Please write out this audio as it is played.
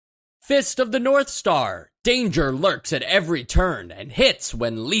Fist of the North Star. Danger lurks at every turn and hits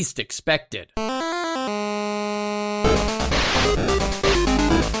when least expected.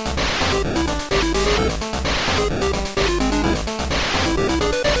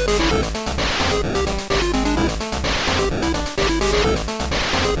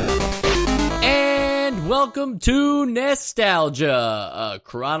 Welcome to Nostalgia, a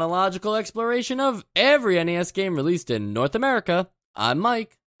chronological exploration of every NES game released in North America. I'm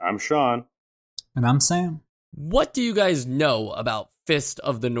Mike. I'm Sean. And I'm Sam. What do you guys know about Fist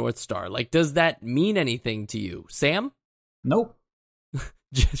of the North Star? Like, does that mean anything to you? Sam? Nope.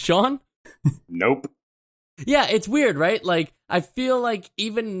 Sean? Nope. Yeah, it's weird, right? Like, I feel like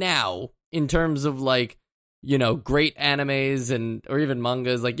even now, in terms of like, you know, great animes and or even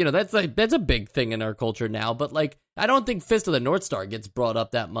mangas, like, you know, that's a big thing in our culture now, but like I don't think Fist of the North Star gets brought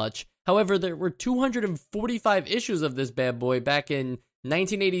up that much. However, there were 245 issues of this bad boy back in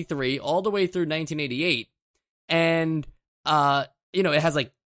 1983 all the way through 1988. And you know, it has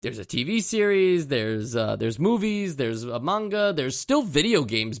like there's a TV series, there's movies, there's a manga, there's still video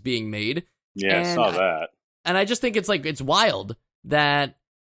games being made. Yeah, I saw that. And I just think it's wild that,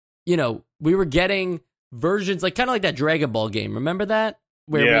 you know, we were getting versions like kind of like that Dragon Ball game. Remember that?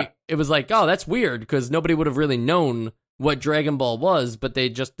 Where it was like, oh, that's weird because nobody would have really known what Dragon Ball was, but they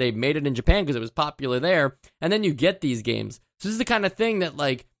made it in Japan because it was popular there. And then you get these games. So this is the kind of thing that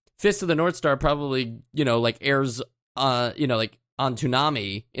like Fist of the North Star probably, you know, like airs you know, like on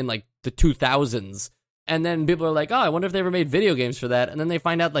Toonami in like the 2000s. And then people are like, oh, I wonder if they ever made video games for that. And then they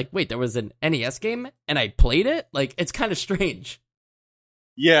find out like, wait, there was an NES game and I played it? Like, it's kind of strange.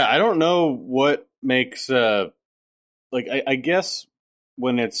 Yeah, I don't know what makes like I guess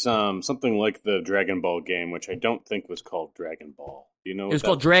when it's something like the Dragon Ball game, which I don't think was called Dragon Ball. You know, it was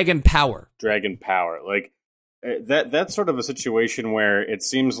called Dragon Power. Dragon Power. Like that's sort of a situation where it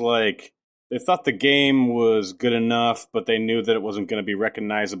seems like they thought the game was good enough, but they knew that it wasn't going to be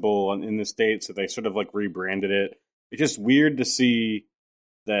recognizable in the States, so they sort of like rebranded it. It's just weird to see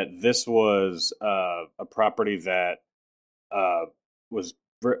that this was a property that was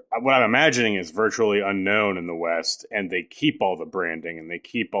what I'm imagining is virtually unknown in the West, and they keep all the branding and they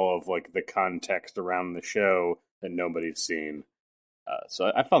keep all of like the context around the show that nobody's seen.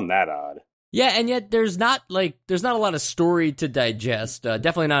 So I found that odd. Yeah, and yet there's not a lot of story to digest.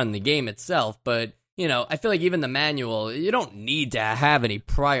 Definitely not in the game itself, but you know, I feel like even the manual, you don't need to have any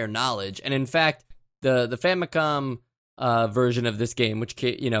prior knowledge. And in fact, the Famicom version of this game, which,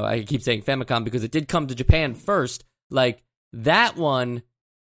 you know, I keep saying Famicom because it did come to Japan first. Like that one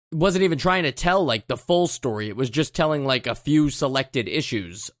wasn't even trying to tell like the full story. It was just telling like a few selected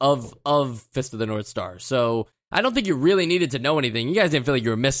issues of Fist of the North Star. So I don't think you really needed to know anything. You guys didn't feel like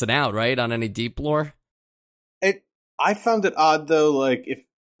you were missing out, right, on any deep lore? I found it odd though, like if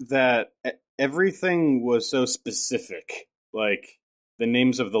that everything was so specific, like the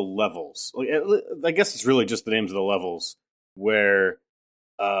names of the levels. Like I guess it's really just the names of the levels where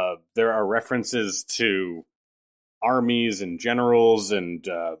there are references to armies and generals and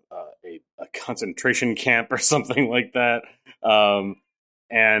a concentration camp or something like that.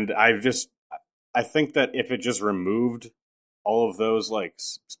 And I think that if it just removed all of those like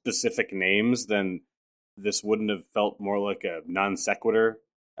specific names, then this wouldn't have felt more like a non sequitur.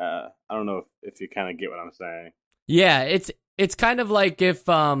 I don't know if you kind of get what I'm saying. Yeah, it's kind of like if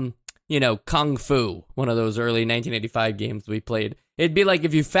you know, Kung Fu, one of those early 1985 games we played. It'd be like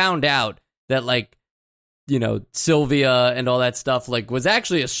if you found out that like, you know, Sylvia and all that stuff like was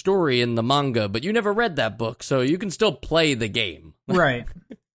actually a story in the manga, but you never read that book, so you can still play the game. Right.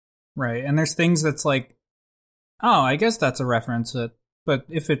 Right. And there's things that's like, oh, I guess that's a reference. But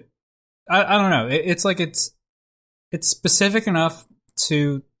if it, I don't know. It's like it's specific enough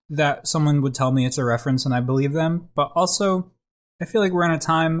to that someone would tell me it's a reference and I believe them. But also, I feel like we're in a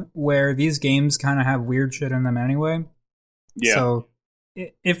time where these games kind of have weird shit in them anyway. Yeah. So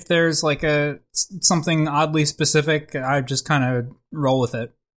if there's like something oddly specific, I just kind of roll with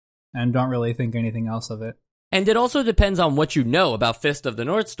it and don't really think anything else of it. And it also depends on what you know about Fist of the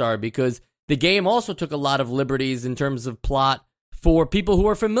North Star, because the game also took a lot of liberties in terms of plot for people who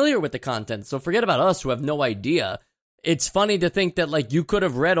are familiar with the content. So forget about us who have no idea. It's funny to think that like you could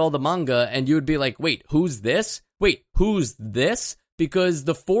have read all the manga and you would be like, wait, who's this? Wait, who's this? Because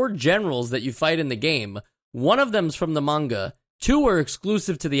the 4 generals that you fight in the game, one of them's from the manga, 2 are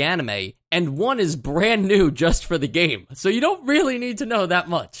exclusive to the anime, and 1 is brand new just for the game. So you don't really need to know that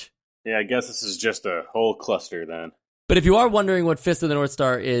much. Yeah, I guess this is just a whole cluster then. But if you are wondering what Fist of the North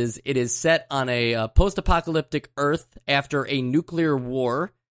Star is, it is set on a post-apocalyptic Earth after a nuclear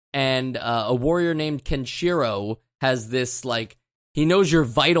war, and a warrior named Kenshiro has this, like, he knows your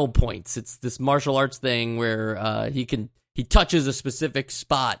vital points. It's this martial arts thing where he touches a specific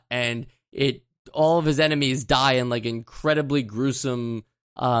spot and all of his enemies die in like incredibly gruesome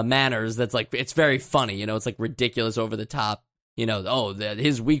manners. That's like, it's very funny, you know, it's like ridiculous, over the top, you know,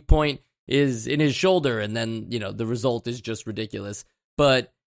 his weak point is in his shoulder, and then, you know, the result is just ridiculous.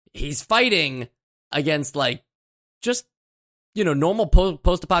 But he's fighting against like just, you know, normal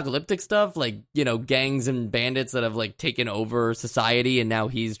post-apocalyptic stuff, like, you know, gangs and bandits that have like taken over society, and now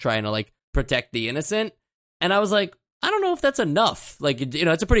he's trying to like protect the innocent. And I was like, I don't know if that's enough. Like, you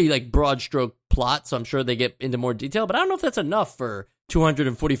know, it's a pretty like broad stroke plot, so I'm sure they get into more detail, but I don't know if that's enough for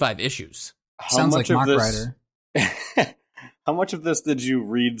 245 issues. Sounds like Mark Rider. How much of this did you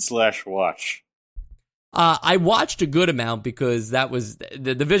read/watch? I watched a good amount because that was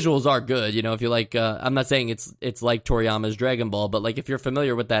the visuals are good. You know, if you like, I'm not saying it's like Toriyama's Dragon Ball, but like if you're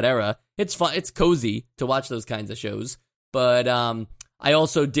familiar with that era, it's fun. It's cozy to watch those kinds of shows. But I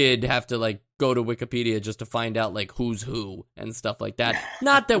also did have to like go to Wikipedia just to find out like who's who and stuff like that.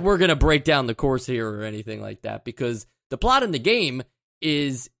 Not that we're gonna break down the course here or anything like that, because the plot in the game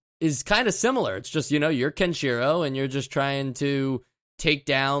is kind of similar. It's just, you know, you're Kenshiro and you're just trying to take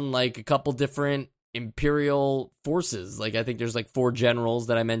down like a couple different Imperial forces. Like, I think there's like 4 generals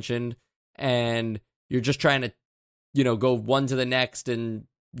that I mentioned, and you're just trying to, you know, go one to the next and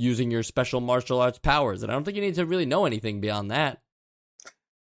using your special martial arts powers. And I don't think you need to really know anything beyond that.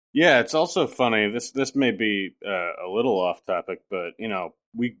 Yeah, it's also funny. This may be a little off topic, but, you know,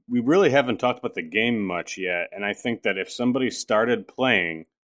 we really haven't talked about the game much yet. And I think that if somebody started playing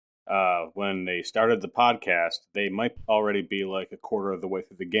when they started the podcast, they might already be like a quarter of the way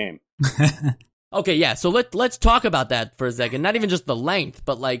through the game. Okay, yeah, so let's talk about that for a second. Not even just the length,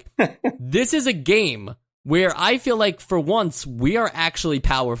 but like, this is a game where I feel like for once we are actually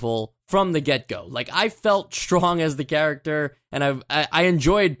powerful from the get-go. Like, I felt strong as the character, and I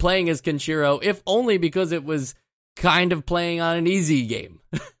enjoyed playing as Kenshiro, if only because it was kind of playing on an easy game.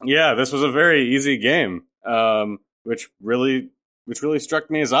 Yeah, this was a very easy game, which really struck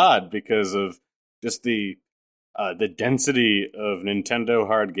me as odd because of just the density of Nintendo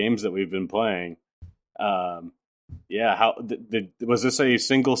hard games that we've been playing. Yeah, how was this a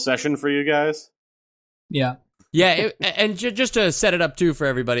single session for you guys? Yeah. Yeah, and just to set it up too for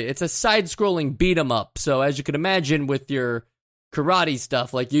everybody, it's a side-scrolling beat-em-up. So as you can imagine with your karate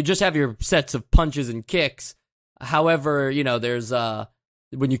stuff, like, you just have your sets of punches and kicks. However, you know, there's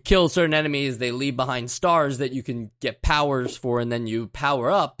when you kill certain enemies, they leave behind stars that you can get powers for, and then you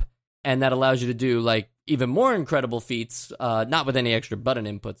power up, and that allows you to do like even more incredible feats, not with any extra button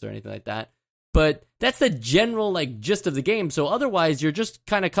inputs or anything like that. But that's the general like gist of the game. So otherwise, you're just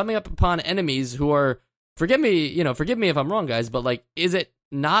kind of coming up upon enemies who are, forgive me if I'm wrong, guys, but like, is it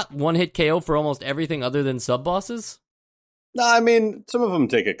not one-hit KO for almost everything other than sub-bosses? No, I mean, some of them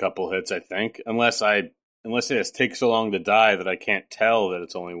take a couple hits, I think, unless it just takes so long to die that I can't tell that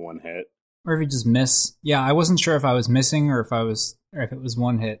it's only one hit. Or if you just miss. Yeah, I wasn't sure if I was missing or if it was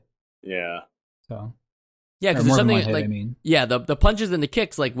one hit. Yeah. So. Yeah, because there's something hit, like, I mean. Yeah, the punches and the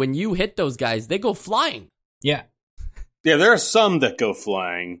kicks, like when you hit those guys, they go flying. Yeah. Yeah, there are some that go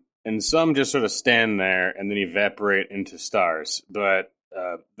flying, and some just sort of stand there and then evaporate into stars. But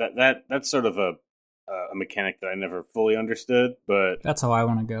that's sort of a mechanic that I never fully understood. But that's how I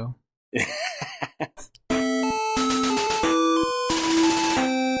want to go.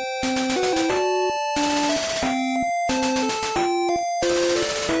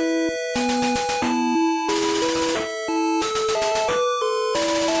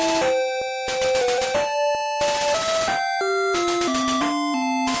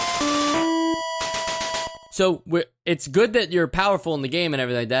 So it's good that you're powerful in the game and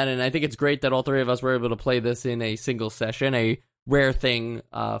everything like that, and I think it's great that all 3 of us were able to play this in a single session, a rare thing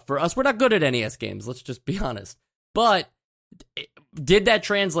for us. We're not good at NES games, let's just be honest. But did that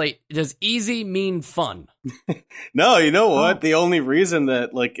translate? Does easy mean fun? No, you know what? The only reason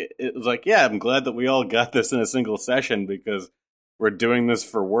that like it was like, yeah, I'm glad that we all got this in a single session because we're doing this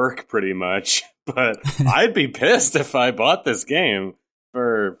for work pretty much. But I'd be pissed if I bought this game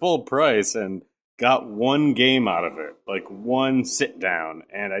for full price and got one game out of it, like one sit down,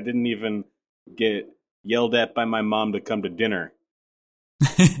 and I didn't even get yelled at by my mom to come to dinner.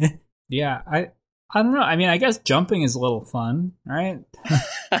 Yeah, I don't know. I mean, I guess jumping is a little fun, right?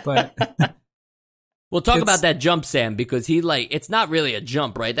 But we'll talk about that jump, Sam, because it's not really a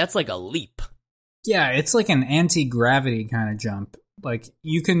jump, right? That's like a leap. Yeah, it's like an anti-gravity kind of jump. Like,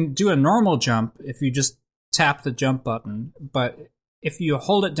 you can do a normal jump if you just tap the jump button, but if you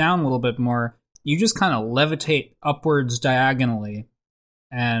hold it down a little bit more, you just kind of levitate upwards diagonally,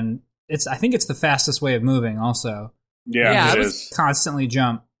 and I think it's the fastest way of moving also. Yeah, it it was is. Constantly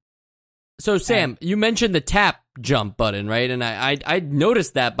jump. So Sam, you mentioned the tap jump button, right? And I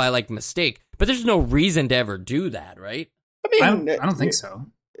noticed that by like mistake, but there's no reason to ever do that, right? I don't think so.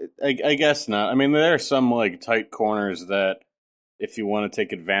 I guess not. I mean, there are some like tight corners that, if you want to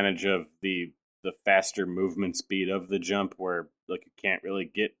take advantage of the faster movement speed of the jump, where like you can't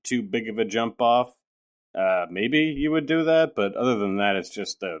really get too big of a jump off, maybe you would do that. But other than that, it's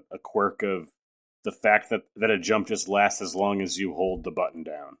just a quirk of the fact that a jump just lasts as long as you hold the button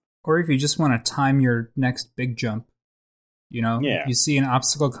down. Or if you just want to time your next big jump, if you see an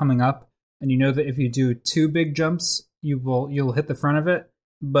obstacle coming up, and you know that if you do 2 big jumps, you'll hit the front of it.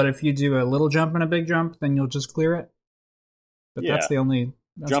 But if you do a little jump and a big jump, then you'll just clear it. But that's the only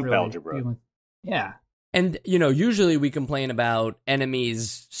jump really algebra. Yeah. And, usually we complain about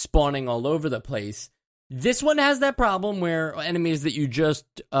enemies spawning all over the place. This one has that problem where enemies that you just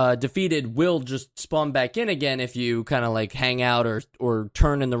defeated will just spawn back in again if you kind of like hang out or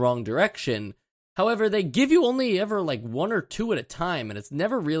turn in the wrong direction. However, they give you only ever like 1 or 2 at a time, and it's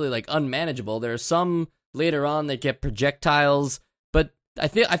never really like unmanageable. There are some later on that get projectiles, but I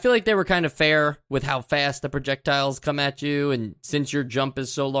feel like they were kind of fair with how fast the projectiles come at you, and since your jump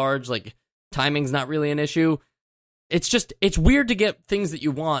is so large, like timing's not really an issue. It's weird to get things that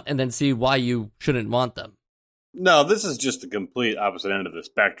you want and then see why you shouldn't want them. No, this is just the complete opposite end of the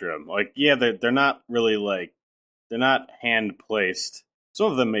spectrum. Like, yeah, they're not really like, they're not hand placed. Some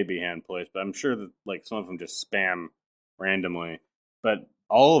of them may be hand placed, but I'm sure that like some of them just spam randomly. But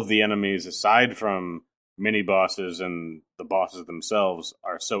all of the enemies, aside from mini bosses and the bosses themselves,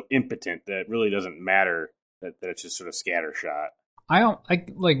 are so impotent that it really doesn't matter that it's just sort of scattershot. I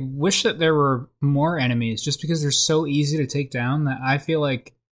wish that there were more enemies, just because they're so easy to take down that I feel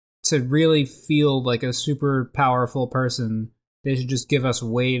like to really feel like a super powerful person, they should just give us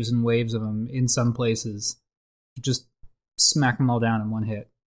waves and waves of them in some places. Just smack them all down in one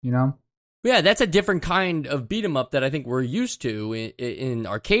hit, Yeah, that's a different kind of beat 'em up that I think we're used to in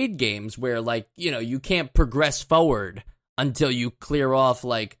arcade games, where like, you can't progress forward until you clear off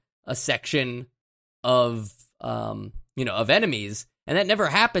like a section of of enemies, and that never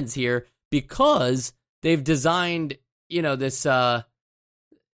happens here because they've designed, this I'm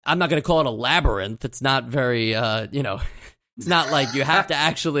not going to call it a labyrinth. It's not very it's not like you have to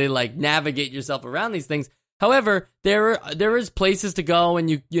actually like navigate yourself around these things. However, there is places to go, and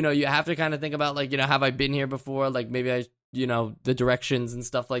you have to kind of think about like, have I been here before? Like maybe the directions and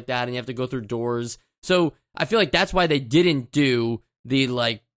stuff like that, and you have to go through doors. So I feel like that's why they didn't do the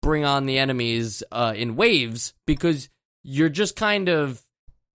like bring on the enemies in waves, because you're just kind of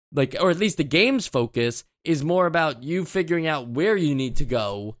like, or at least the game's focus is more about you figuring out where you need to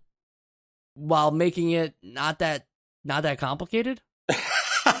go while making it not that complicated.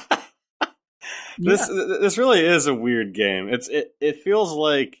 This really is a weird game. It feels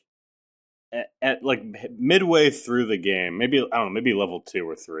like at like midway through the game, maybe level 2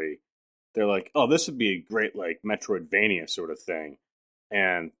 or 3, they're like, oh, this would be a great like Metroidvania sort of thing,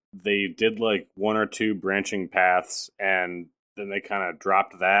 and they did like 1 or 2 branching paths, and then they kind of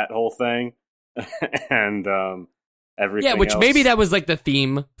dropped that whole thing, and everything. Yeah, which else. Maybe that was like the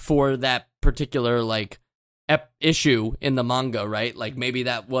theme for that particular like issue in the manga, right? Like maybe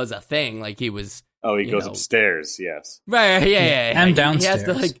that was a thing. Like he was. Oh, he goes upstairs. Yes. Right. Yeah. And downstairs.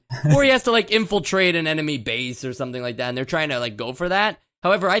 He has to like infiltrate an enemy base or something like that, and they're trying to like go for that.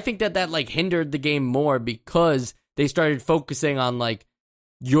 However, I think that like hindered the game more because they started focusing on like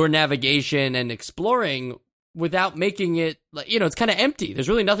your navigation and exploring without making it like, it's kind of empty. There's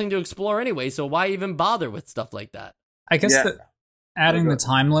really nothing to explore anyway, so why even bother with stuff like that? I guess that adding the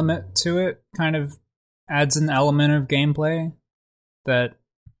time limit to it kind of adds an element of gameplay that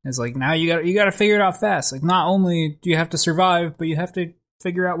is like, now you got to figure it out fast. Like, not only do you have to survive, but you have to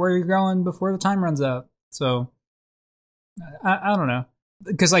figure out where you're going before the time runs out. So I don't know,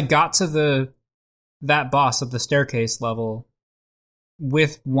 because I got to that boss of the staircase level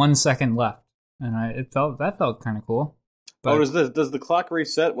with 1 second left, and that felt kind of cool. But, does the clock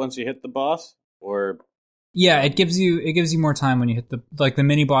reset once you hit the boss, or? Yeah, it gives you more time when you hit the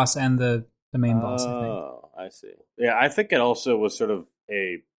mini boss and the main boss. I think. Oh, I see. Yeah, I think it also was sort of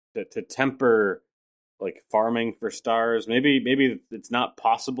to temper like farming for stars. Maybe it's not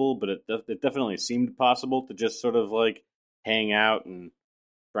possible, but it definitely seemed possible to just sort of like hang out and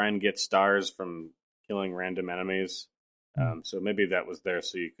try and get stars from killing random enemies. So maybe that was there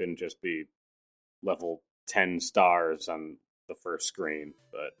so you couldn't just be level 10 stars on the first screen,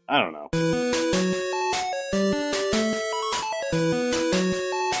 but I don't know.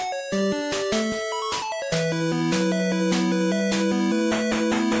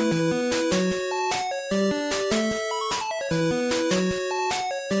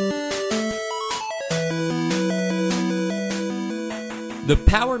 The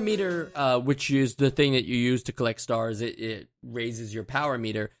power meter, which is the thing that you use to collect stars, it raises your power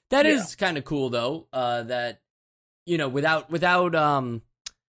meter. That is kind of cool, though. That, you know, without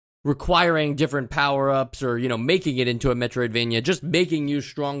requiring different power ups or, you know, making it into a Metroidvania, just making you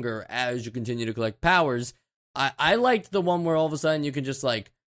stronger as you continue to collect powers. I liked the one where all of a sudden you can just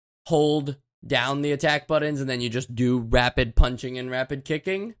like hold down the attack buttons and then you just do rapid punching and rapid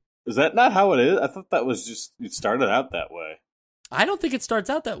kicking. Is that not how it is? I thought that was just, it started out that way. I don't think it starts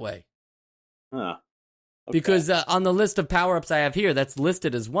out that way. Huh. Okay. Because on the list of power-ups I have here, that's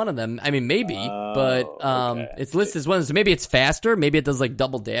listed as one of them. I mean, maybe, but it's listed as one. So maybe it's faster. Maybe it does like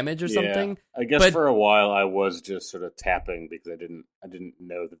double damage or something. I guess for a while I was just sort of tapping because I didn't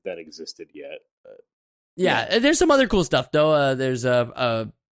know that existed yet. But, yeah, there's some other cool stuff though. There's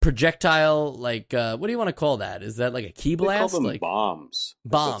a projectile, like what do you want to call that? Is that like a key blast? They call them like bombs.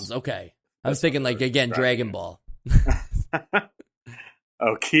 Bombs. Okay, I was thinking like again Dragon Ball.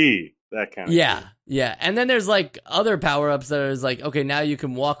 Oh, key. That kind of yeah, key. Yeah. And then there's like other power-ups that is like, okay, now you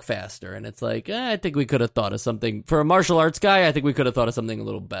can walk faster. And it's like, I think we could have thought of something. For a martial arts guy, I think we could have thought of something a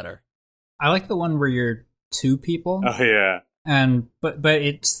little better. I like the one where you're two people. Oh, yeah. And but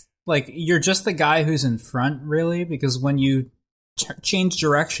it's like you're just the guy who's in front, really, because when you change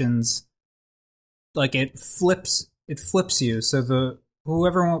directions, like it flips you. So the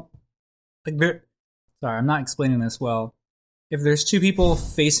whoever like sorry, I'm not explaining this well. If there's two people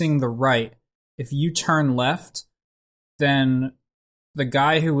facing the right, if you turn left, then the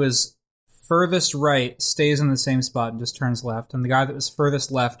guy who was furthest right stays in the same spot and just turns left, and the guy that was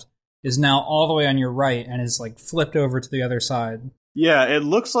furthest left is now all the way on your right and is like flipped over to the other side. Yeah, it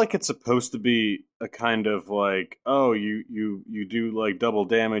looks like it's supposed to be a kind of like, oh, you do like double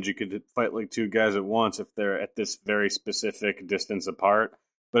damage. You could fight like two guys at once if they're at this very specific distance apart.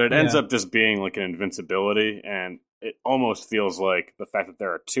 But it ends up just being like an invincibility, and it almost feels like the fact that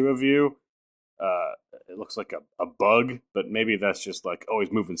there are two of you, it looks like a bug, but maybe that's just like, oh,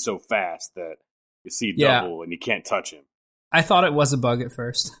 he's moving so fast that you see double and you can't touch him. I thought it was a bug at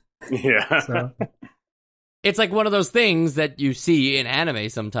first. Yeah. So. It's like one of those things that you see in anime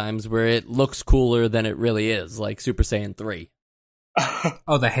sometimes where it looks cooler than it really is, like Super Saiyan 3.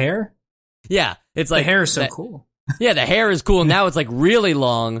 Oh, the hair? Yeah. It's like the hair is so cool. Yeah, the hair is cool. Now it's like really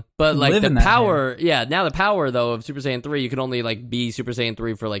long, but like the power, now the power though of Super Saiyan 3, you can only like be Super Saiyan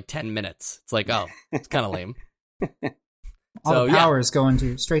 3 for like 10 minutes. It's like, oh, it's kind of lame. All the power is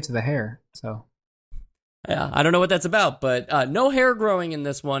going straight to the hair. So yeah, I don't know what that's about, but no hair growing in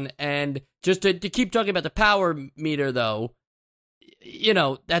this one. And just to keep talking about the power meter though, you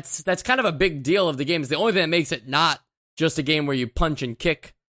know, that's kind of a big deal of the game. It's the only thing that makes it not just a game where you punch and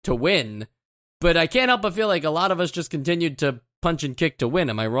kick to win. But I can't help but feel like a lot of us just continued to punch and kick to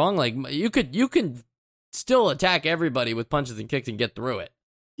win. Am I wrong? Like you can still attack everybody with punches and kicks and get through it.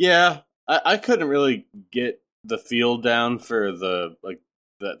 Yeah, I couldn't really get the feel down for the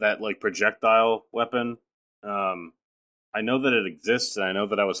that projectile weapon. I know that it exists and I know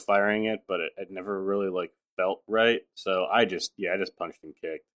that I was firing it, but it never really like felt right. So I just punched and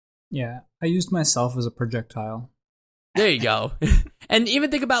kicked. Yeah, I used myself as a projectile. There you go. And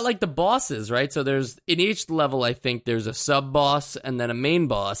even think about like the bosses, right? So there's in each level, I think there's a sub boss and then a main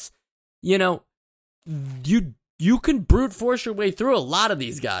boss. You know, you can brute force your way through a lot of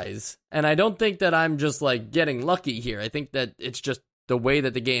these guys. And I don't think that I'm just like getting lucky here. I think that it's just the way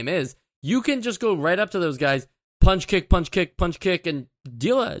that the game is. You can just go right up to those guys, punch, kick, and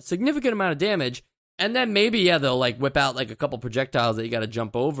deal a significant amount of damage. And then maybe, they'll like whip out like a couple projectiles that you got to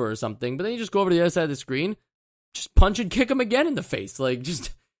jump over or something. But then you just go over to the other side of the screen, just punch and kick them again in the face. Like,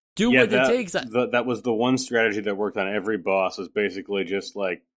 just do what it takes. That was the one strategy that worked on every boss, was basically just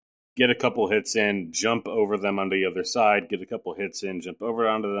like get a couple hits in, jump over them on the other side, get a couple hits in, jump over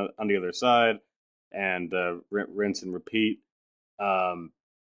on the other side, and rinse and repeat.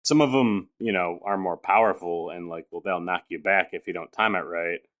 Some of them, you know, are more powerful and like, well, they'll knock you back if you don't time it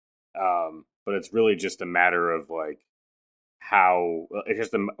right. But it's really just a matter of like how it's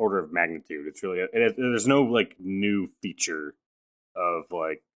just an order of magnitude. It's really there's no like new feature of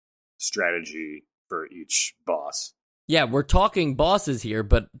like strategy for each boss. Yeah, we're talking bosses here,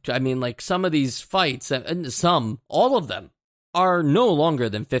 but I mean, like some of these fights, and all of them are no longer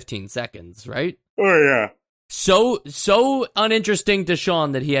than 15 seconds, right? Oh yeah. So uninteresting to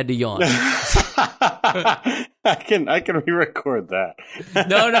Sean that he had to yawn. I can re-record that.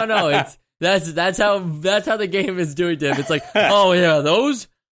 No. That's how the game is doing to him. It's like, oh yeah, those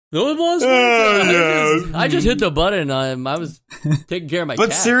bosses. I just hit the button. I was taking care of my.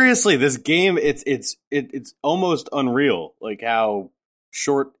 But cat. Seriously, this game it's almost unreal, like how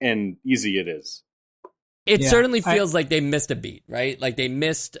short and easy it is. It certainly feels like they missed a beat, right? Like they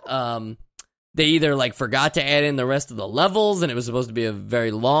missed, they either like forgot to add in the rest of the levels and it was supposed to be a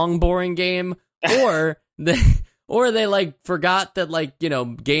very long, boring game, or they like forgot that like, you know,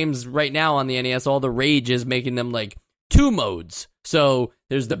 games right now on the NES, all the rage is making them like 2 modes. So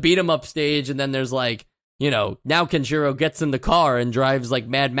there's the beat 'em up stage, and then there's like, you know, now Kenshiro gets in the car and drives like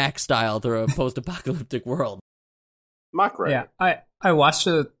Mad Max style through a post-apocalyptic world. Machray. Yeah, I watched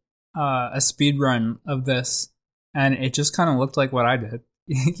a speed run of this, and it just kind of looked like what I did.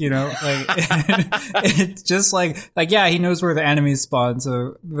 You know, like it's just like yeah, he knows where the enemies spawn,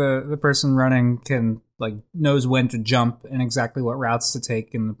 so the person running can like knows when to jump and exactly what routes to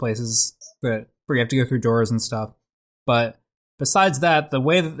take in the places that where you have to go through doors and stuff. But besides that, the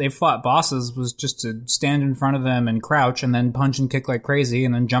way that they fought bosses was just to stand in front of them and crouch and then punch and kick like crazy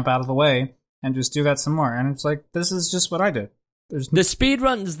and then jump out of the way and just do that some more. And it's like, this is just what I did. The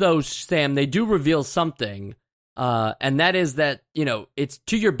speedruns, though, Sam, they do reveal something, and that is that, you know, it's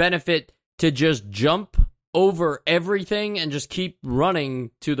to your benefit to just jump over everything and just keep running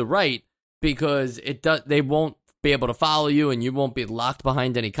to the right, because they won't be able to follow you and you won't be locked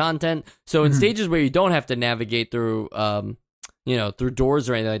behind any content. So in stages where you don't have to navigate through, you know, through doors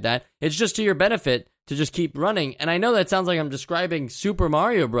or anything like that, it's just to your benefit to just keep running. And I know that sounds like I'm describing Super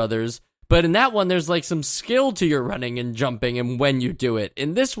Mario Brothers, but in that one, there's like some skill to your running and jumping and when you do it.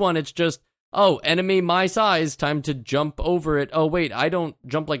 In this one, it's just, oh, enemy my size, time to jump over it. Oh, wait, I don't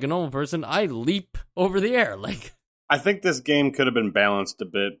jump like a normal person. I leap over the air. Like, I think this game could have been balanced a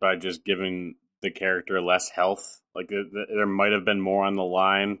bit by just giving the character less health. Like, there might have been more on the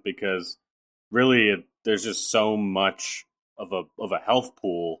line, because really there's just so much of a health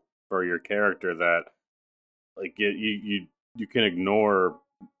pool for your character that like you can ignore.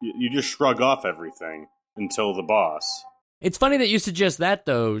 You just shrug off everything until the boss. It's funny that you suggest that,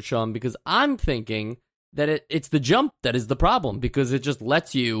 though, Sean, because I'm thinking that it's the jump that is the problem, because it just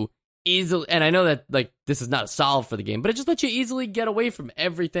lets you easily, and I know that like this is not a solve for the game, but it just lets you easily get away from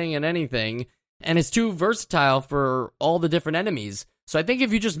everything and anything, and it's too versatile for all the different enemies. So I think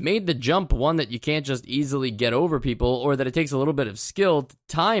if you just made the jump one that you can't just easily get over people, or that it takes a little bit of skill to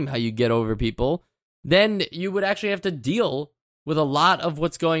time how you get over people, then you would actually have to deal with a lot of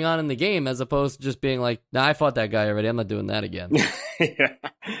what's going on in the game, as opposed to just being like, nah, I fought that guy already, I'm not doing that again. Yeah.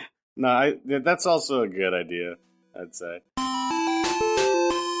 No, that's also a good idea, I'd say.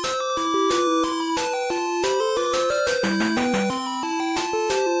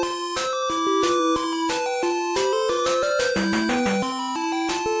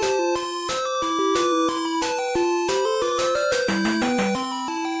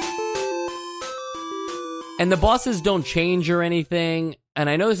 And the bosses don't change or anything. And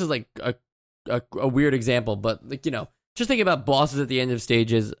I know this is like a weird example, but like, you know, just thinking about bosses at the end of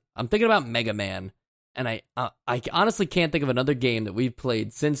stages, I'm thinking about Mega Man. And I honestly can't think of another game that we've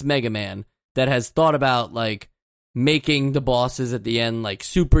played since Mega Man that has thought about like making the bosses at the end like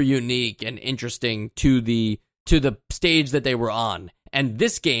super unique and interesting to the stage that they were on. And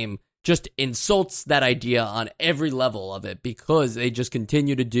this game just insults that idea on every level of it, because they just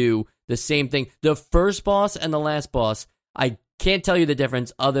continue to do the same thing. The first boss and the last boss, I can't tell you the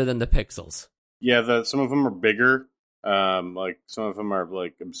difference other than the pixels. Yeah, some of them are bigger. Like some of them are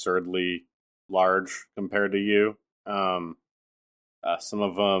like absurdly large compared to you. Some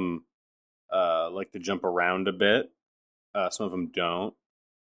of them like to jump around a bit. Some of them don't.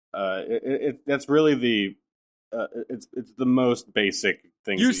 That's really the it's the most basic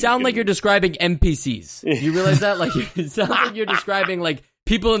thing. You sound like you're describing NPCs. You realize that? Like, it sounds like you're describing like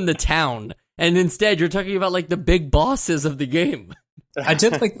people in the town, and instead you're talking about like the big bosses of the game. I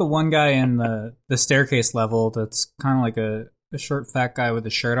did like the one guy in the staircase level that's kind of like a short fat guy with a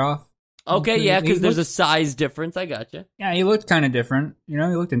shirt off. Okay, yeah, because there's a size difference. I gotcha. Yeah, he looked kind of different. You know,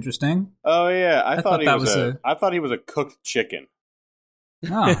 he looked interesting. Oh yeah, I thought he was a cooked chicken.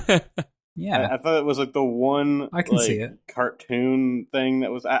 Oh, yeah. I thought it was like the one I can see it. cartoon thing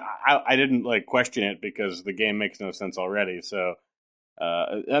that was. I didn't like question it because the game makes no sense already. So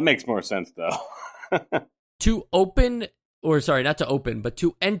that makes more sense though. To open, or sorry, not to open, but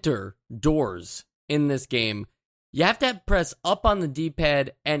to enter doors in this game, you have to press up on the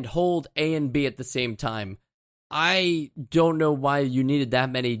D-pad and hold A and B at the same time. I don't know why you needed that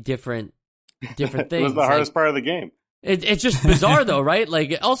many different things. It was the hardest part of the game. It's just bizarre though, right?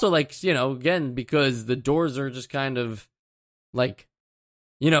 Like, also, like, you know, again, because the doors are just kind of like,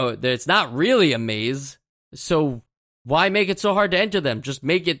 you know, it's not really a maze. So why make it so hard to enter them? Just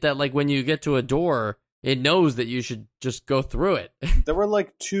make it that like when you get to a door, it knows that you should just go through it. There were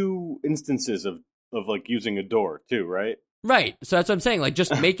like 2 instances of like using a door too, right? Right. So that's what I'm saying. Like,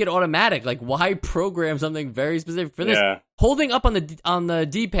 just make it automatic. Like, why program something very specific for this? Yeah. Holding up on the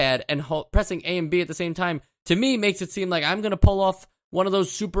D-pad and pressing A and B at the same time, to me, makes it seem like I'm going to pull off one of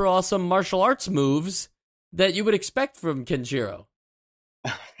those super awesome martial arts moves that you would expect from Kenshiro.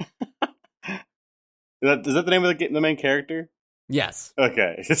 Is that the name of the main character? Yes.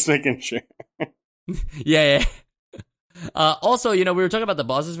 Okay, just making sure. Yeah. Also, we were talking about the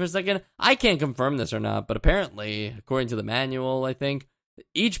bosses for a second. I can't confirm this or not, but apparently, according to the manual, I think,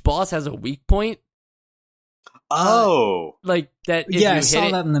 each boss has a weak point. Oh. Like that. Yeah, I saw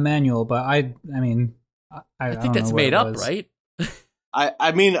that in the manual, but I think that's made up, right?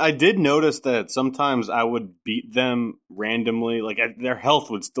 I mean, I did notice that sometimes I would beat them randomly. Like, their health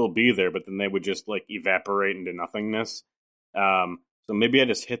would still be there, but then they would just, like, evaporate into nothingness. So maybe I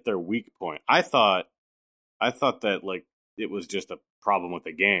just hit their weak point. I thought that, like, it was just a problem with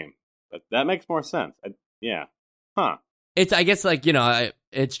the game. But that makes more sense. Yeah. Huh. It's, I guess, like,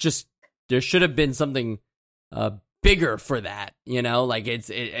 it's just, there should have been something bigger for that, Like, it's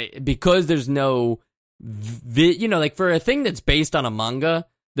because there's no... like for a thing that's based on a manga,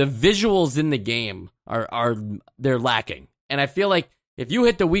 the visuals in the game are they're lacking. And I feel like if you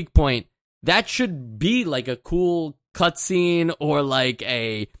hit the weak point, that should be like a cool cutscene or like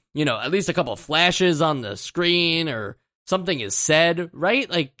a, at least a couple of flashes on the screen or something is said, right?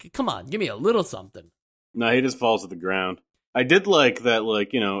 Like, come on, give me a little something. No, he just falls to the ground. I did like that,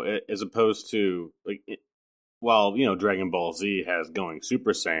 like, as opposed to, like, while, Dragon Ball Z has going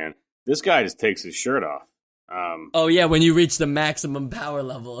Super Saiyan, this guy just takes his shirt off. Oh, yeah, when you reach the maximum power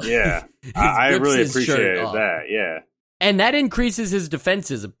level. Yeah, I really appreciated that, yeah. And that increases his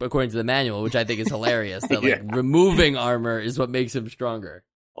defenses, according to the manual, which I think is hilarious. That, like, removing armor is what makes him stronger.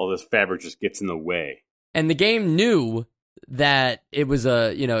 All this fabric just gets in the way. And the game knew that it was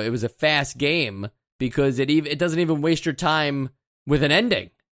a fast game because it doesn't even waste your time with an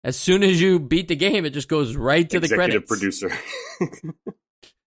ending. As soon as you beat the game, it just goes right to the credits. Executive producer.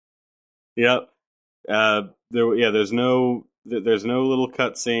 Yep. There's no little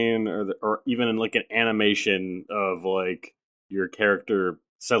cutscene or even like an animation of like your character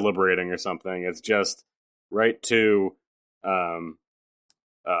celebrating or something. It's just right to right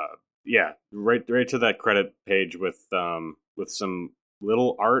to that credit page with some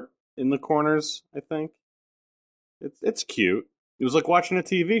little art in the corners. I think it's cute. It was like watching a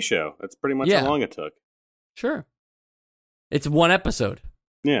TV show. That's pretty much how long it took. Sure. It's one episode.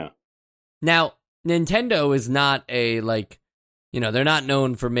 Yeah. Now, Nintendo is not they're not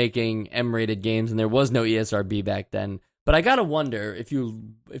known for making M-rated games, and there was no ESRB back then. But I gotta wonder, if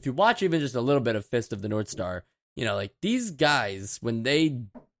you watch even just a little bit of Fist of the North Star, like these guys, when they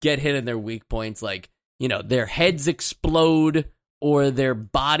get hit in their weak points, like, their heads explode or their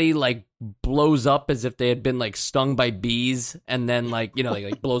body, like, blows up as if they had been, like, stung by bees, and then, like,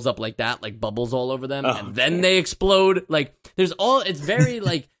 like blows up like that, like bubbles all over them, and then they explode. Like, it's very,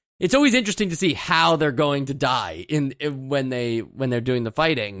 like... It's always interesting to see how they're going to die when they're doing the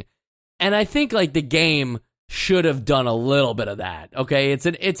fighting, and I think like the game should have done a little bit of that. Okay, it's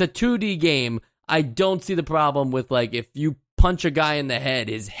a 2D game. I don't see the problem with like if you punch a guy in the head,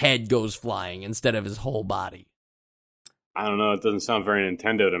 his head goes flying instead of his whole body. I don't know. It doesn't sound very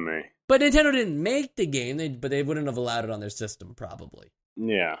Nintendo to me. But Nintendo didn't make the game, but they wouldn't have allowed it on their system probably.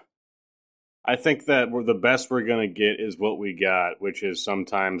 Yeah. I think that the best we're going to get is what we got, which is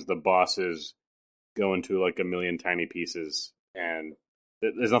sometimes the bosses go into like a million tiny pieces, and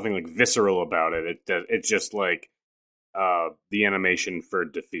there's nothing like visceral about it. It's just like the animation for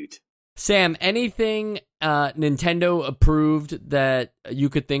defeat. Sam, anything Nintendo approved that you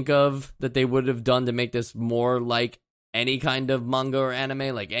could think of that they would have done to make this more like any kind of manga or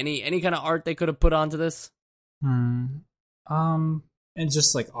anime? Like any kind of art they could have put onto this? And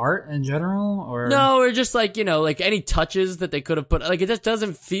just like art in general, or no, or just like like any touches that they could have put. Like it just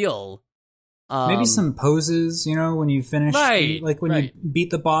doesn't feel. Maybe some poses, when you finish, right? Like when you beat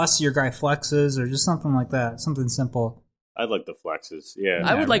the boss, your guy flexes, or just something like that. Something simple. I'd like the flexes. Yeah,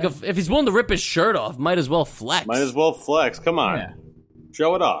 I would like if he's willing to rip his shirt off, might as well flex. Might as well flex. Come on,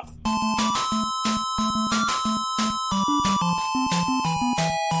 show it off.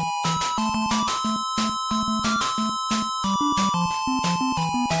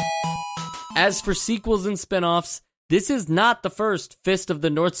 As for sequels and spin-offs, this is not the first Fist of the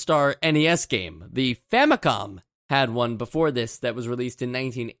North Star NES game. The Famicom had one before this that was released in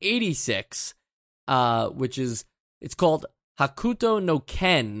 1986, it's called Hakuto no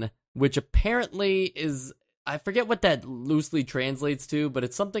Ken, which apparently is, I forget what that loosely translates to, but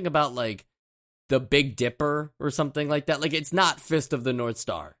it's something about like the Big Dipper or something like that. Like it's not Fist of the North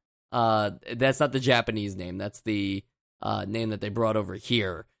Star. That's not the Japanese name. That's the name that they brought over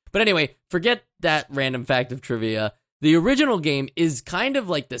here. But anyway, forget that random fact of trivia. The original game is kind of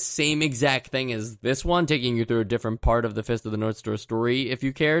like the same exact thing as this one, taking you through a different part of the Fist of the North Star story, if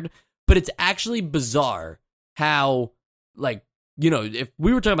you cared. But it's actually bizarre how, like, you know, if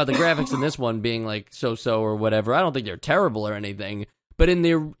we were talking about the graphics in this one being like so-so or whatever, I don't think they're terrible or anything. But in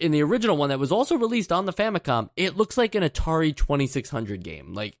the original one that was also released on the Famicom, it looks like an Atari 2600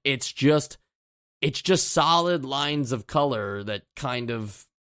 game. Like, it's just solid lines of color that kind of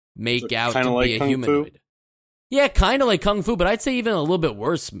make out to be a humanoid. Yeah, kind of like Kung Fu, but I'd say even a little bit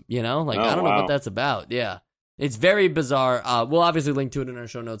worse, you know? Like, I don't know what that's about. Yeah. It's very bizarre. We'll obviously link to it in our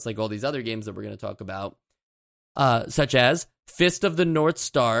show notes, like all these other games that we're going to talk about, such as Fist of the North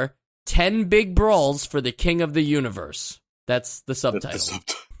Star, 10 Big Brawls for the King of the Universe. That's the subtitle.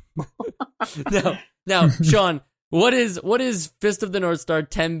 Now, Sean, what is Fist of the North Star,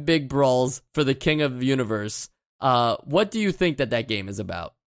 10 Big Brawls for the King of the Universe? What do you think that game is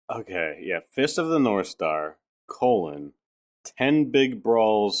about? Okay, yeah, Fist of the North Star, 10 Big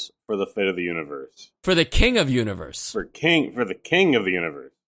Brawls for the Fate of the Universe. For the King of Universe. For the King of the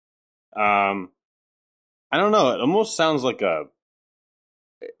Universe. I don't know, it almost sounds like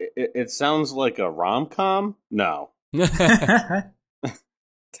it sounds like a rom-com? No.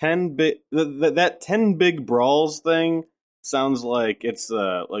 10 big that 10 Big Brawls thing sounds like it's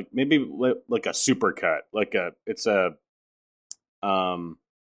like maybe like a supercut, like it's a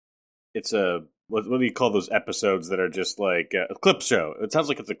what do you call those episodes that are just like a clip show? It sounds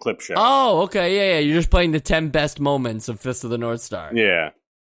like it's a clip show. Oh, okay, yeah, you're just playing the 10 best moments of Fist of the North Star.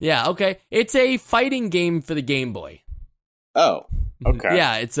 Yeah, okay, it's a fighting game for the Game Boy. Oh, okay.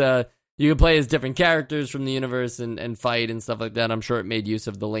 Yeah, it's you can play as different characters from the universe and fight and stuff like that. I'm sure it made use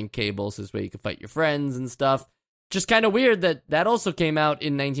of the link cables, this way you could fight your friends and stuff. Just kind of weird that also came out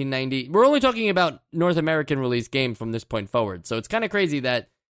in 1990. We're only talking about North American release game from this point forward, so it's kind of crazy that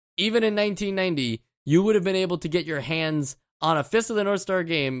even in 1990, you would have been able to get your hands on a Fist of the North Star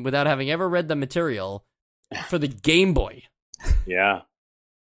game without having ever read the material for the Game Boy. Yeah,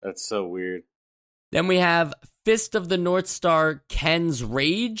 that's so weird. Then we have Fist of the North Star, Ken's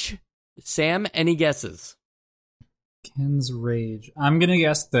Rage. Sam, any guesses? Ken's Rage. I'm going to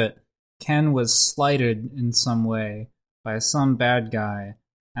guess that Ken was slighted in some way by some bad guy,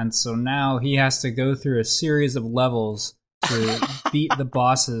 and so now he has to go through a series of levels to beat the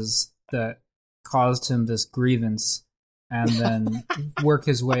bosses that caused him this grievance, and then work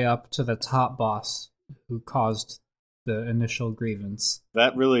his way up to the top boss who caused the initial grievance.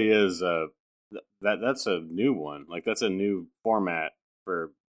 That really is that's a new one. Like, that's a new format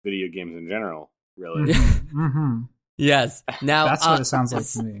for video games in general, really. Mm-hmm. Yes. Now that's what it sounds like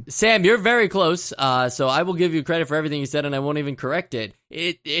to me. Sam, you're very close. So I will give you credit for everything you said, and I won't even correct it.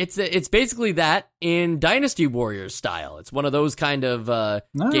 It's basically that in Dynasty Warriors style. It's one of those kind of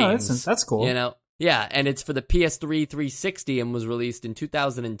games. That's cool. You know, yeah, and it's for the PS3 360 and was released in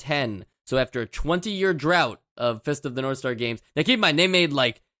 2010. So after a 20-year drought of Fist of the North Star games, now keep in mind they made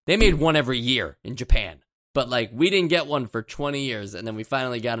one every year in Japan. But, like, we didn't get one for 20 years, and then we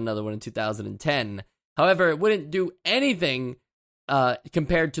finally got another one in 2010. However, it wouldn't do anything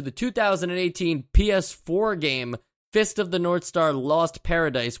compared to the 2018 PS4 game, Fist of the North Star Lost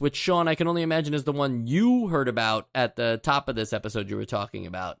Paradise, which, Sean, I can only imagine is the one you heard about at the top of this episode you were talking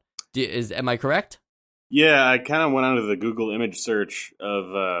about. Am I correct? Yeah, I kind of went onto the Google image search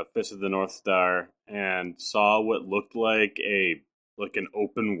of Fist of the North Star and saw what looked like an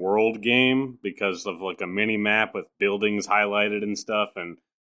open world game because of like a mini map with buildings highlighted and stuff, and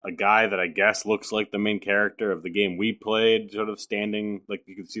a guy that I guess looks like the main character of the game we played, sort of standing, like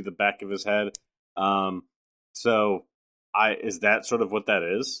you could see the back of his head. So is that sort of what that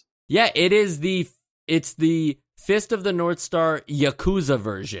is? Yeah, it's the Fist of the North Star Yakuza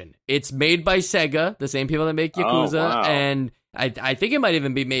version. It's made by Sega, the same people that make Yakuza, wow. And I think it might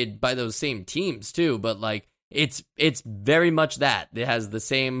even be made by those same teams too, but like it's very much that. It has the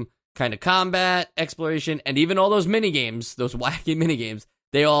same kind of combat, exploration, and even all those mini-games, those wacky mini-games,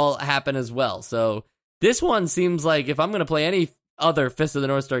 they all happen as well. So this one seems like if I'm going to play any other Fist of the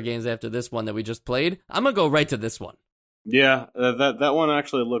North Star games after this one that we just played, I'm going to go right to this one. Yeah, that one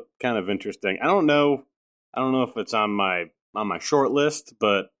actually looked kind of interesting. I don't know if it's on my short list,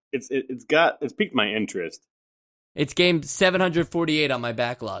 but it's piqued my interest. It's game 748 on my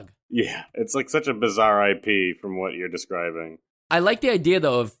backlog. Yeah, it's like such a bizarre IP from what you're describing. I like the idea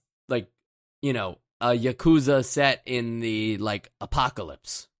though of like, you know, a Yakuza set in the like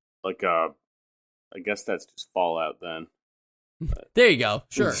apocalypse. Like I guess that's just Fallout then. There you go.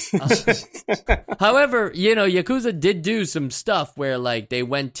 Sure. However, you know, Yakuza did do some stuff where like they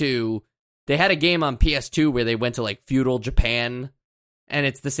went to they had a game on PS2 where they went to like feudal Japan, and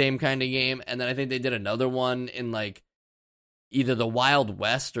it's the same kind of game. And then I think they did another one in like either the Wild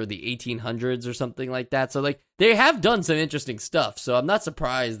West or the 1800s or something like that. So like they have done some interesting stuff. So I'm not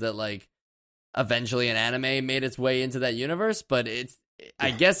surprised that like eventually an anime made its way into that universe, but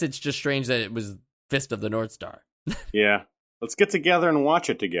I guess it's just strange that it was Fist of the North Star. Yeah. Let's get together and watch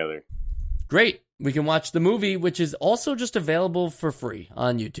it together. Great. We can watch the movie, which is also just available for free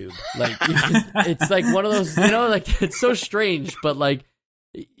on YouTube. Like, it's like one of those, like it's so strange, but like,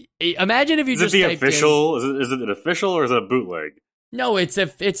 imagine if you is just it the official? Is it an official or is it a bootleg? No,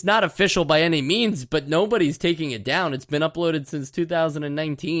 it's not official by any means, but nobody's taking it down. It's been uploaded since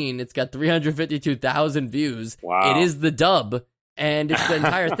 2019. It's got 352,000 views. Wow. It is the dub, and it's the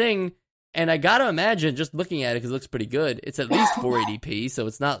entire thing. And I gotta imagine, just looking at it, because it looks pretty good, it's at least 480p, so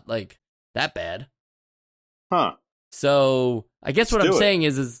it's not like that bad. Huh. So I guess what I'm saying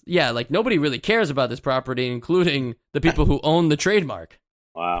is yeah, like nobody really cares about this property, including the people who own the trademark.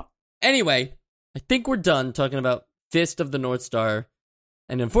 Wow. Anyway, I think we're done talking about Fist of the North Star.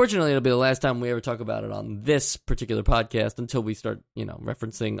 And unfortunately, it'll be the last time we ever talk about it on this particular podcast until we start,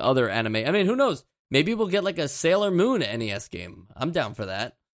 referencing other anime. I mean, who knows? Maybe we'll get like a Sailor Moon NES game. I'm down for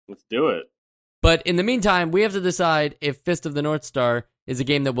that. Let's do it. But in the meantime, we have to decide if Fist of the North Star is a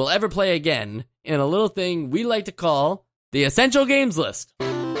game that we'll ever play again in a little thing we like to call the Essential Games List.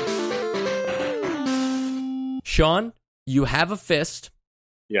 Sean, you have a fist.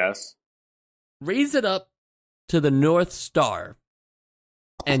 Yes. Raise it up to the North Star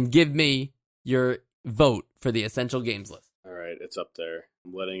and give me your vote for the Essential Games List. All right, it's up there.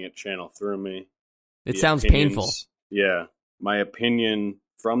 I'm letting it channel through me. It sounds painful. Yeah. My opinion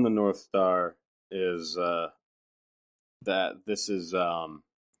from the North Star is that this is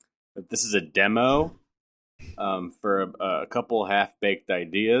a demo for a couple half-baked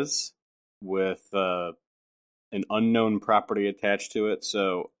ideas with an unknown property attached to it.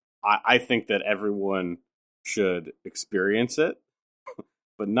 So I think that everyone should experience it,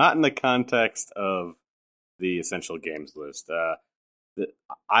 but not in the context of the Essential Games List.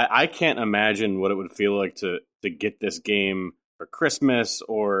 I can't imagine what it would feel like to get this game for Christmas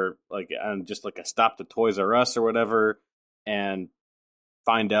or like just like a stop to Toys R Us or whatever, and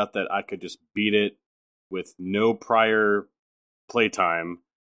find out that I could just beat it with no prior playtime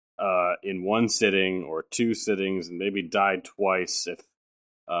in one sitting or two sittings, and maybe die twice if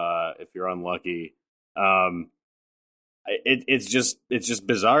you're unlucky. It's just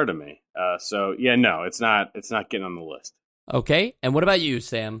bizarre to me. So yeah, no, it's not getting on the list. Okay, and what about you,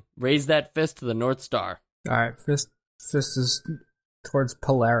 Sam? Raise that fist to the North Star. All right, fist is towards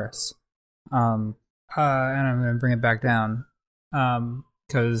Polaris. And I'm going to bring it back down.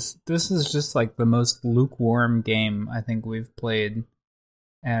 Because this is just like the most lukewarm game I think we've played.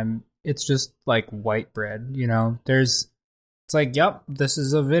 And it's just like white bread, it's like, yep, this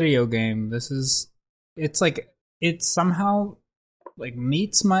is a video game. It's like, it somehow like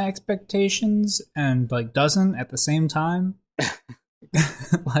meets my expectations and like doesn't at the same time.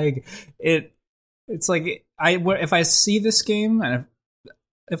 Like it's like if I see this game and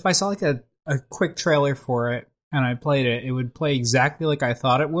if I saw like a quick trailer for it and I played it, it would play exactly like I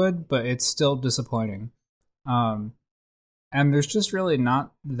thought it would, but it's still disappointing. And there's just really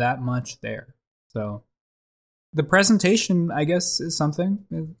not that much there. So the presentation, I guess, is something.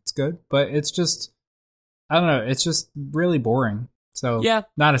 It's good, but it's just, I don't know, it's just really boring. So yeah,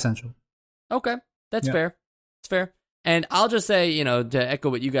 not essential. Okay, that's fair. It's fair. And I'll just say, to echo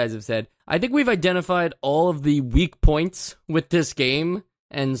what you guys have said, I think we've identified all of the weak points with this game.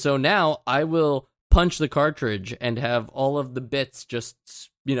 And so now I will punch the cartridge and have all of the bits just,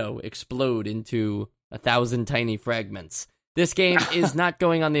 explode into 1,000 tiny fragments. This game is not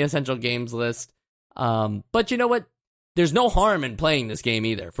going on the Essential Games list. But you know what? There's no harm in playing this game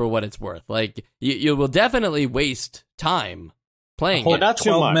either, for what it's worth. Like, you will definitely waste time playing it. Not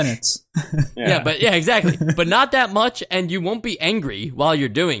 12 minutes. Yeah, exactly. But not that much, and you won't be angry while you're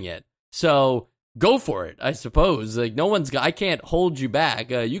doing it. So go for it, I suppose. Like, I can't hold you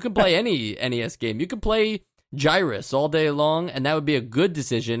back. You can play any NES game. You can play Gyrus all day long, and that would be a good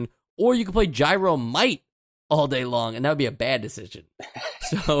decision. Or you can play Gyromite all day long, and that would be a bad decision.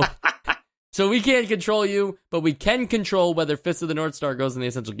 So we can't control you, but we can control whether Fist of the North Star goes in the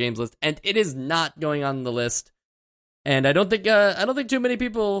Essential Games list, and it is not going on the list. And I don't think too many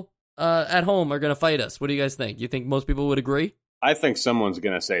people at home are going to fight us. What do you guys think? You think most people would agree? I think someone's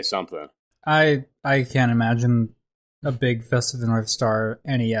going to say something. I can't imagine a big Fist of the North Star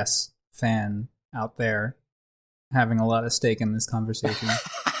NES fan out there having a lot of stake in this conversation.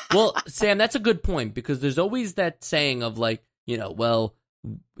 Well, Sam, that's a good point, because there's always that saying of like,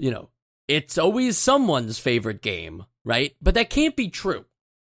 it's always someone's favorite game, right? But that can't be true.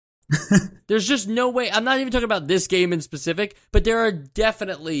 There's just no way. I'm not even talking about this game in specific, but there are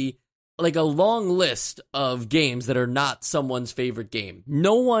definitely like a long list of games that are not someone's favorite game.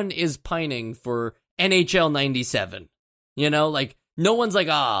 No one is pining for NHL 97. You know, like no one's like,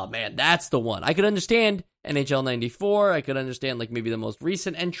 oh man, that's the one. I could understand NHL 94. I could understand like maybe the most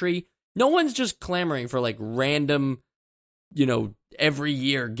recent entry. No one's just clamoring for like random, you know, every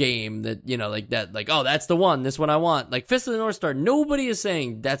year game that, you know, like that, like, oh, that's the one, this one I want. Like Fist of the North Star, nobody is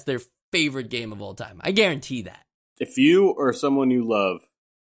saying that's their favorite game of all time. I guarantee that. If you or someone you love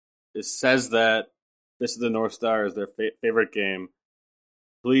says that Fist of the North Star is their favorite game,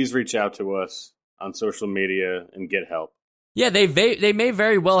 please reach out to us on social media and get help. Yeah, they may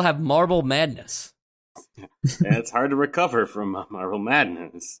very well have Marble Madness. And it's hard to recover from Marble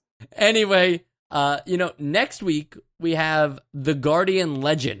Madness. Anyway, you know, next week we have The Guardian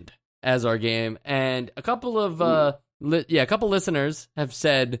Legend as our game, and a couple of a couple listeners have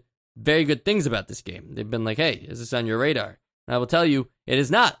said very good things about this game. They've been like, "Hey, is this on your radar?" And I will tell you, it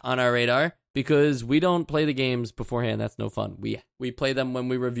is not on our radar because we don't play the games beforehand. That's no fun. We play them when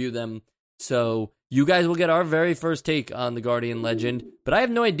we review them. So you guys will get our very first take on The Guardian Legend, but I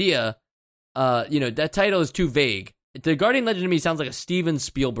have no idea. You know, that title is too vague. The Guardian Legend to me sounds like a Steven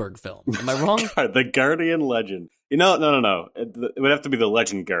Spielberg film. Am I wrong? The Guardian Legend. You know, no. It would have to be the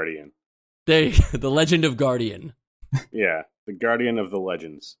Legend Guardian. The Legend of Guardian. Yeah, the Guardian of the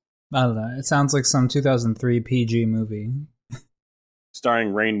Legends. I don't know. It sounds like some 2003 PG movie.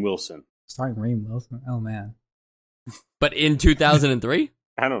 Starring Rainn Wilson. Starring Rainn Wilson? Oh, man. But in 2003?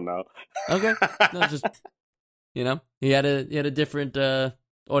 I don't know. Okay. No, just, you know, he had a different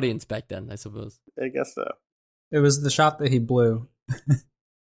audience back then, I suppose. I guess so. It was the shot that he blew.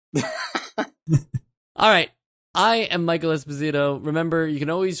 All right. I am Michael Esposito. Remember, you can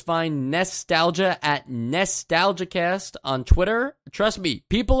always find Nostalgia at NostalgiaCast on Twitter. Trust me,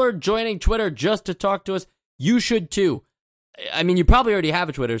 people are joining Twitter just to talk to us. You should too. I mean, you probably already have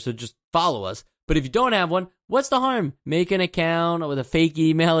a Twitter, so just follow us. But if you don't have one, what's the harm? Make an account with a fake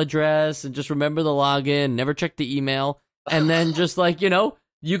email address and just remember the login. Never check the email. And then just like, you know,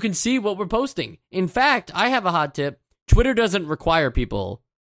 you can see what we're posting. In fact, I have a hot tip. Twitter doesn't require people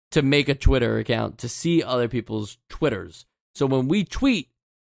to make a Twitter account to see other people's Twitters. So when we tweet,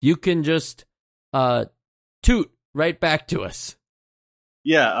 you can just toot right back to us.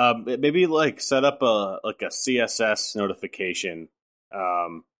 Yeah, maybe like set up a CSS notification,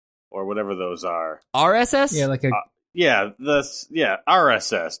 or whatever those are. RSS? Yeah, like a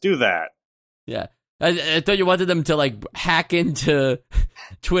RSS. Do that. Yeah. I thought you wanted them to like hack into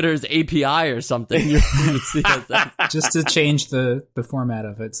Twitter's API or something. Just to change the format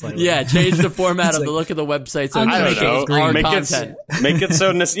of it. Slightly. Yeah, change the format of the look of the website so I don't know. our Make content. It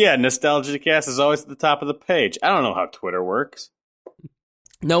so NostalgiaCast is always at the top of the page. I don't know how Twitter works.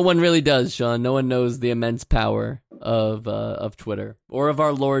 No one really does, Sean. No one knows the immense power of Twitter or of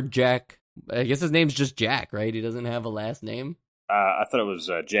our Lord Jack. I guess his name's just Jack, right? He doesn't have a last name. I thought it was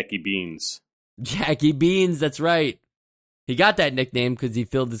Jackie Beans. Jackie Beans, that's right. He got that nickname because he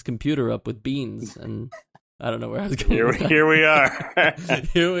filled his computer up with beans, and I don't know where I was going. Here we are.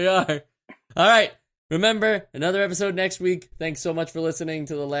 Here we are. All right. Remember, another episode next week. Thanks so much for listening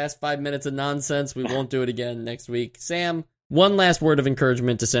to the last 5 minutes of nonsense. We won't do it again next week. Sam, one last word of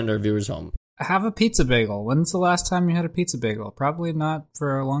encouragement to send our viewers home. Have a pizza bagel. When's the last time you had a pizza bagel? Probably not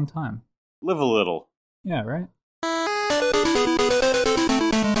for a long time. Live a little. Yeah, right?